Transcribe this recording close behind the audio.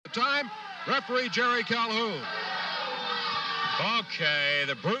Time, referee Jerry Calhoun. Okay,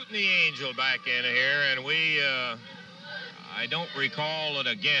 the Brute and the Angel back in here, and we, I don't recall it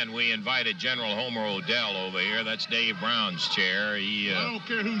again. We invited General Homer Odell over here. That's Dave Brown's chair. I don't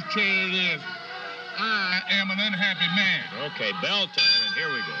care whose chair it is. I am an unhappy man. Okay, bell time, and here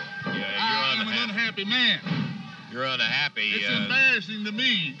we go. Yeah, I am an unhappy man. You're unhappy. It's embarrassing to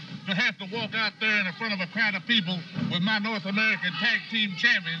me to have to walk out there in front of a crowd of people with my North American Tag Team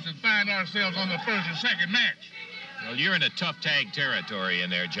Champions and find ourselves on the first or second match. Well, you're in a tough tag territory in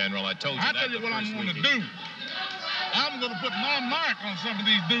there, General. I told you that. I'll tell you what I'm going to do. I'm going to put my mark on some of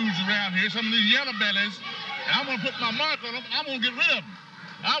these dudes around here, some of these yellow bellies, and I'm going to put my mark on them. I'm going to get rid of them.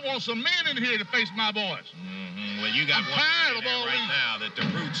 I want some men in here to face my boys. Well, you got one tired of all right these now that the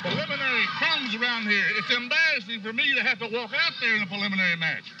Brute's preliminary crumbs around here. It's embarrassing for me to have to walk out there in a preliminary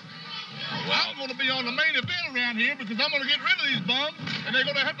match. Well, I'm going to be on the main event around here because I'm going to get rid of these bums, and they're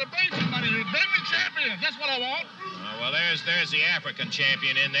going to have to pay some money here. Bring me champions. That's what I want. Well, there's the African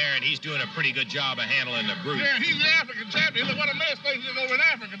champion in there, and he's doing a pretty good job of handling the Brute. Yeah, he's the African champion. Look what a mess things is over in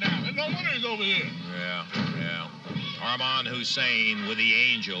Africa now. There's no wonder he's over here. Yeah. Armand Hussein with the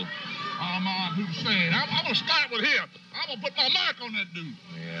Angel. Armand Hussein. I'm going to start with him. I'm going to put my mark on that dude.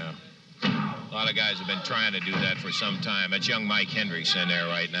 Yeah. A lot of guys have been trying to do that for some time. That's young Mike Hendricks in there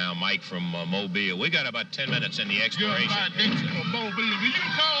right now. Mike from Mobile. We got about 10 minutes in the exploration. Young Mike Hendricks from Mobile. Do you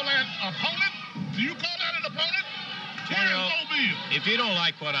call that opponent? Do you call that an opponent? General, if you don't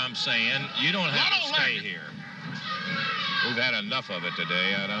like what I'm saying, you don't have to stay here. We've had enough of it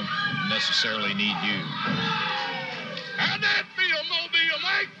today. I don't necessarily need you. How'd that feel, Mobile,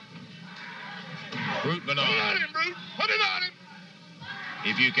 Mike? Brute Bernard. Put it on him, Brute. Put it on him.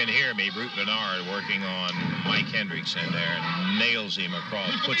 If you can hear me, Brute Bernard working on Mike Hendricks in there and nails him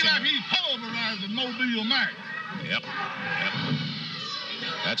across. Looks like he's pulverizing Mobile Mike. Yep.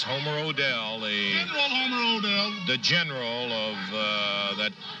 That's Homer Odell, General Homer Odell. The general of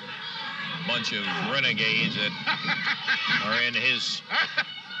that bunch of renegades that are in his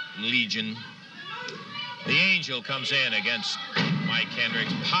legion. The Angel comes in against Mike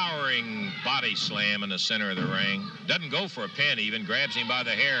Hendricks, powering body slam in the center of the ring. Doesn't go for a pin even, grabs him by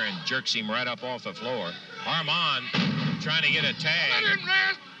the hair and jerks him right up off the floor. Armand trying to get a tag. Let him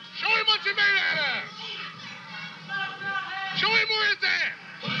rest. Show him what you made out of. Show him where it's at.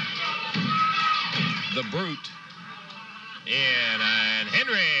 The Brute in, and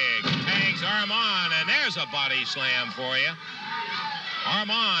Hendricks tags Armand, and there's a body slam for you.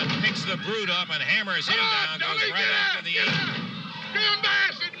 Armand picks the Brute up and hammers him down, goes right after the Angel. You're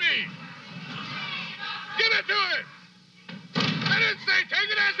embarrassing me. Give it to it. I didn't say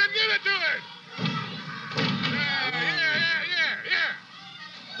take it, I said give it to it.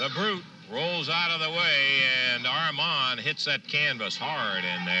 The Brute rolls out of the way, and Armand hits that canvas hard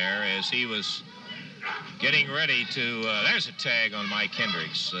in there as he was getting ready to, there's a tag on Mike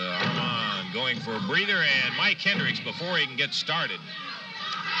Hendricks. Armand going for a breather, and Mike Hendricks, before he can get started,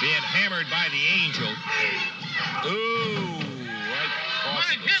 being hammered by the Angel. Ooh, right across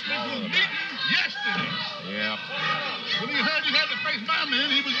the small of the back. Yesterday. Yeah. When he heard he had to face my man,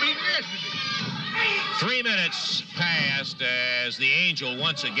 he was beaten yesterday. 3 minutes passed as the Angel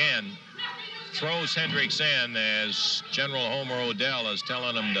once again throws Hendricks in as General Homer Odell is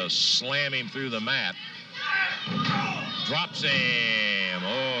telling him to slam him through the mat. Drops him.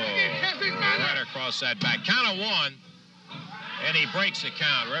 Oh, right across that back. Count of one. And he breaks the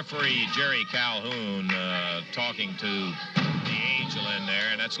count. Referee Jerry Calhoun talking to the Angel in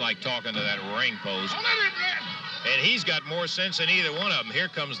there, and that's like talking to that ring post. And he's got more sense than either one of them. Here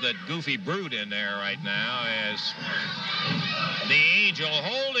comes that goofy Brute in there right now as the Angel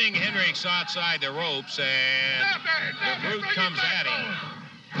holding Hendricks outside the ropes, and the Brute comes at him.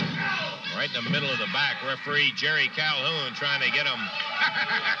 Right in the middle of the back. Referee Jerry Calhoun trying to get him.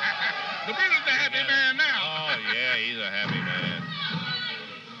 The Brute is a happy man now. Oh, yeah, he's a happy man.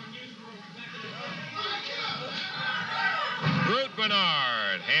 Brute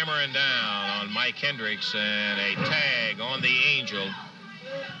Bernard hammering down on Mike Hendricks, and a tag on the Angel.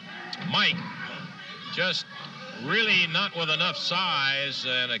 Mike just really not with enough size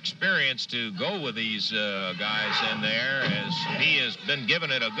and experience to go with these guys in there, as he has been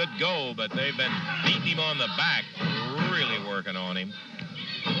giving it a good go, but they've been beating him on the back, really working on him.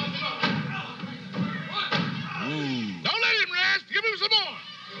 Ooh. Don't let him rest. Give him some more.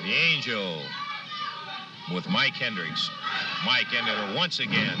 The Angel with Mike Hendricks. Mike Hendricks once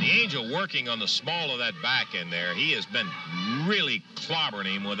again. The Angel working on the small of that back in there. He has been really clobbering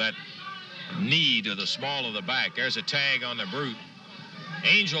him with that knee to the small of the back. There's a tag on the Brute.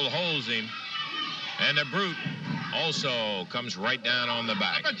 Angel holds him, and the Brute also comes right down on the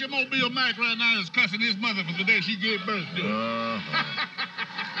back. I bet your Mobile Mac right now is cussing his mother for the day she gave birth to.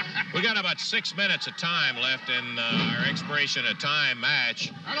 We got about 6 minutes of time left in our expiration of time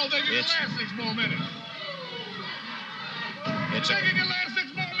match. I don't think it can last 6 more minutes. I think it can last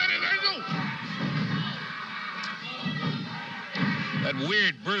 6 more minutes. There you go. That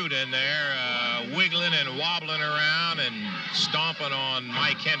weird brute in there, wiggling and wobbling around and stomping on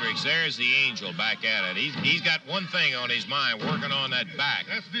Mike Hendricks. There's the Angel back at it. He's got one thing on his mind, working on that back.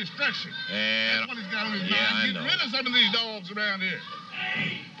 That's destruction. And that's what he's got on his mind. I Get rid of some of these dogs around here.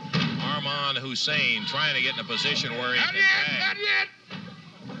 Armand Hussein trying to get in a position where he Not yet.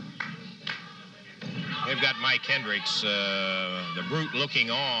 They've got Mike Hendricks, the brute,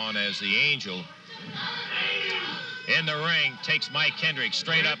 looking on as the Angel in the ring takes Mike Hendricks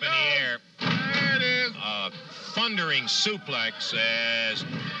straight up in the air. There it is. Thundering suplex as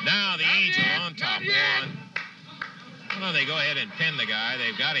now the Angel on top. One. Well, they go ahead and pin the guy.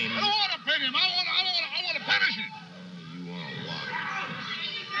 They've got him. I don't want to pin him. I want to punish him. You want a lot.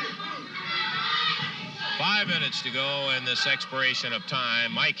 5 minutes to go in this expiration of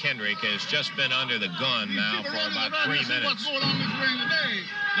time. Mike Hendricks has just been under the gun now for about 3 minutes. What's going on in this ring today?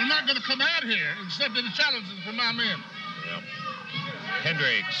 They're not going to come out here except in the challenges from my men. Yep.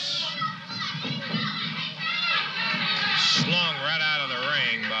 Hendricks slung right out of the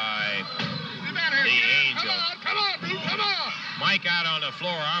ring by the Angel. Come on, dude, come on. Mike out on the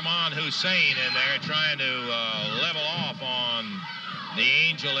floor. Armand Hussein in there trying to level off on the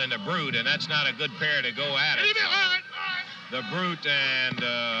Angel and the Brute, and that's not a good pair to go at it. All right. The Brute, and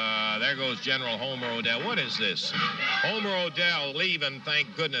there goes General Homer Odell. What is this? Homer Odell leaving,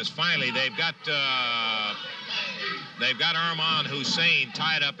 thank goodness. Finally, they've got Armand Hussein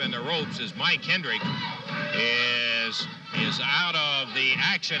tied up in the ropes as Mike Hendricks is out of the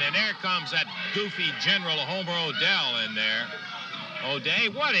action, and there comes that goofy General Homer Odell in there. O'Day,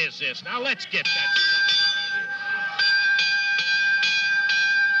 what is this? Now let's get that stuff out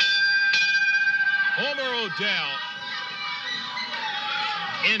of here. Homer Odell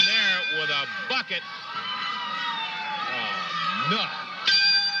in there with a bucket. Oh, no.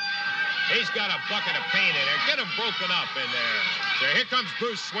 He's got a bucket of paint in there. Get him broken up in there. So here comes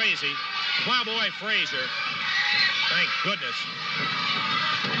Bruce Swayze, Plowboy Frazier. Thank goodness.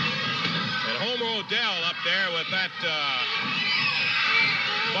 And Homer Odell up there with that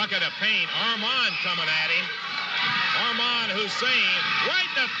bucket of paint. Armand coming at him. Armand Hussein right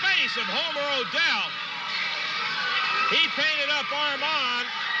in the face of Homer Odell. He painted up Armand.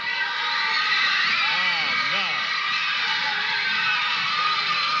 Oh, no.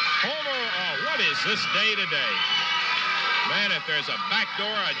 Homer, oh, what is this day today? Man, if there's a back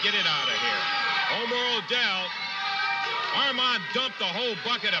door, I'd get it out of here. Homer Odell. Armand dumped the whole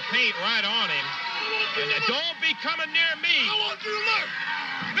bucket of paint right on him. And don't be coming near me. I want you to look.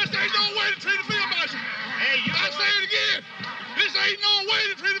 This ain't no way to treat a field marshal. Hey, I say it again. This ain't no way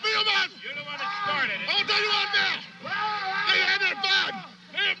to treat a field marshal. You're the one that started it. I'll tell you what now. They had their fun.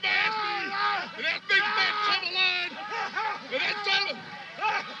 They embarrassed me. And that big fat trouble line. And that trouble.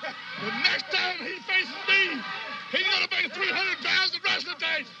 The next time he faces me, he's going to make 300 pounds of wrestling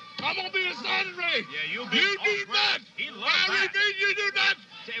tape. I'm going to be the starting ring. Yeah, you'll be. You do not. I repeat, you do not.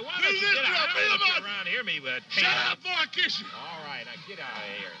 Say, why don't you get out? I don't want you around here me with Shut up before I kiss you. All right, now get out of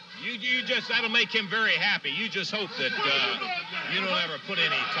here. You just, that'll make him very happy. You just hope that you don't ever put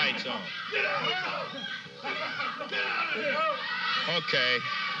any tights on. Okay,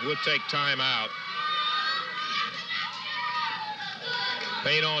 we'll take time out.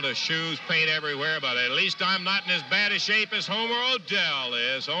 Paint on the shoes, paint everywhere, but at least I'm not in as bad a shape as Homer Odell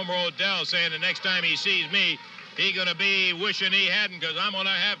is. Homer Odell saying the next time he sees me, he's going to be wishing he hadn't, because I'm going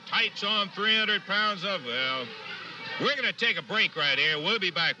to have tights on, 300 pounds of, well, we're going to take a break right here. We'll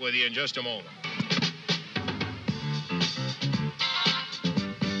be back with you in just a moment.